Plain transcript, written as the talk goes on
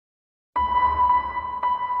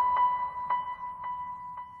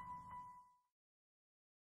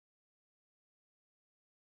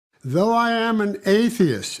Though I am an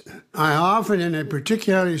atheist, I often, in a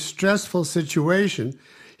particularly stressful situation,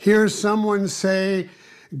 hear someone say,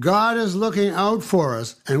 God is looking out for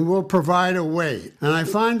us and will provide a way. And I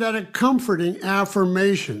find that a comforting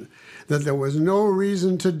affirmation that there was no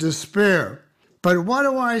reason to despair. But what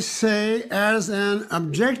do I say as an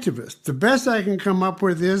objectivist? The best I can come up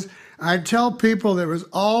with is I tell people there is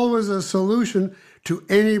always a solution to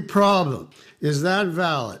any problem. Is that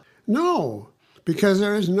valid? No, because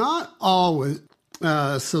there is not always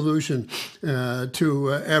a solution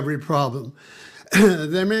to every problem.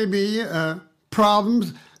 There may be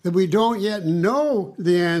problems that we don't yet know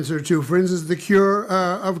the answer to, for instance, the cure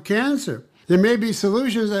of cancer. There may be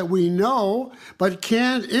solutions that we know but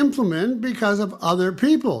can't implement because of other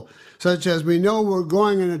people, such as we know we're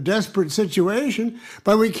going in a desperate situation,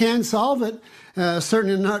 but we can't solve it,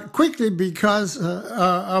 certainly not quickly because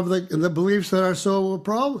of the beliefs that are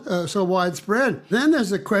so widespread. Then there's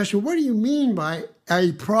the question, what do you mean by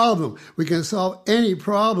a problem? We can solve any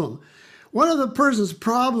problem. What if the person's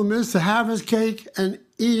problem is to have his cake and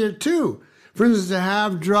eat it too? For instance, to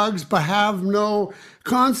have drugs but have no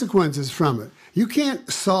consequences from it. You can't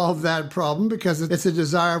solve that problem because it's a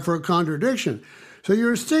desire for a contradiction. So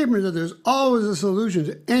your statement that there's always a solution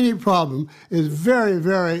to any problem is very,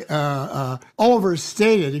 very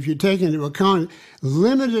overstated if you take into account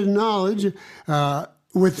limited knowledge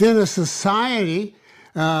within a society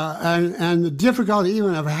and the difficulty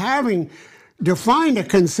even of having defined a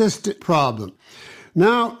consistent problem.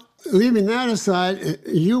 Now, leaving that aside,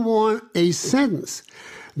 you want a sentence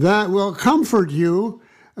that will comfort you,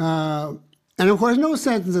 and of course no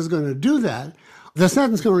sentence is going to do that. The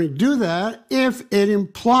sentence can only do that if it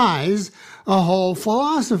implies a whole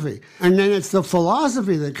philosophy, and then it's the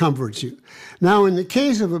philosophy that comforts you. Now, in the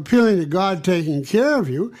case of appealing to God taking care of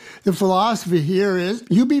you, the philosophy here is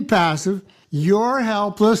you be passive, you're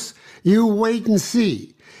helpless, you wait and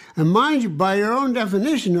see. And mind you, by your own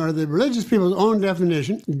definition, or the religious people's own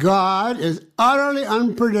definition, God is utterly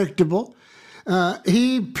unpredictable.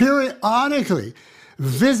 He periodically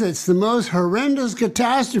visits the most horrendous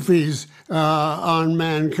catastrophes on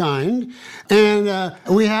mankind, and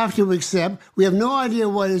we have to accept, we have no idea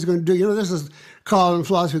what he's going to do. You know, this is called in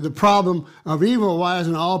philosophy the problem of evil. Why does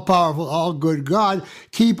an all-powerful, all-good God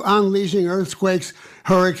keep unleashing earthquakes,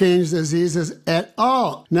 hurricanes, diseases at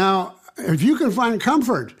all? Now, if you can find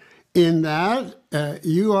comfort in that,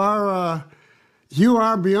 you are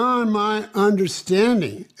beyond my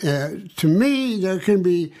understanding. To me, there can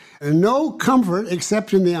be no comfort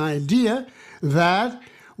except in the idea that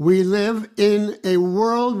we live in a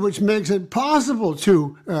world which makes it possible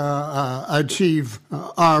to achieve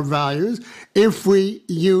our values if we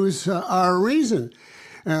use our reason.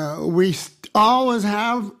 We always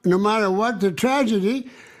have, no matter what the tragedy,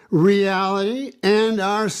 reality and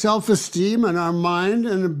our self-esteem and our mind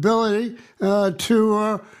and ability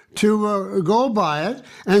to go by it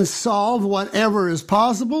and solve whatever is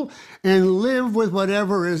possible and live with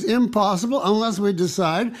whatever is impossible, unless we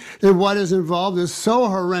decide that what is involved is so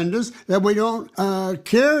horrendous that we don't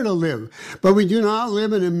care to live. But we do not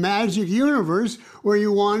live in a magic universe where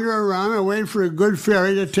you wander around and wait for a good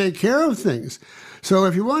fairy to take care of things. So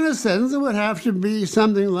if you want a sentence, it would have to be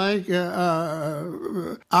something like,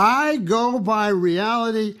 I go by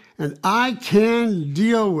reality and I can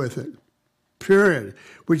deal with it, period.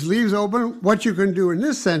 Which leaves open what you can do in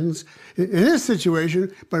this sentence, in this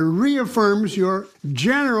situation, but reaffirms your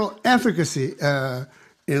general efficacy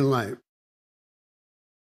in life.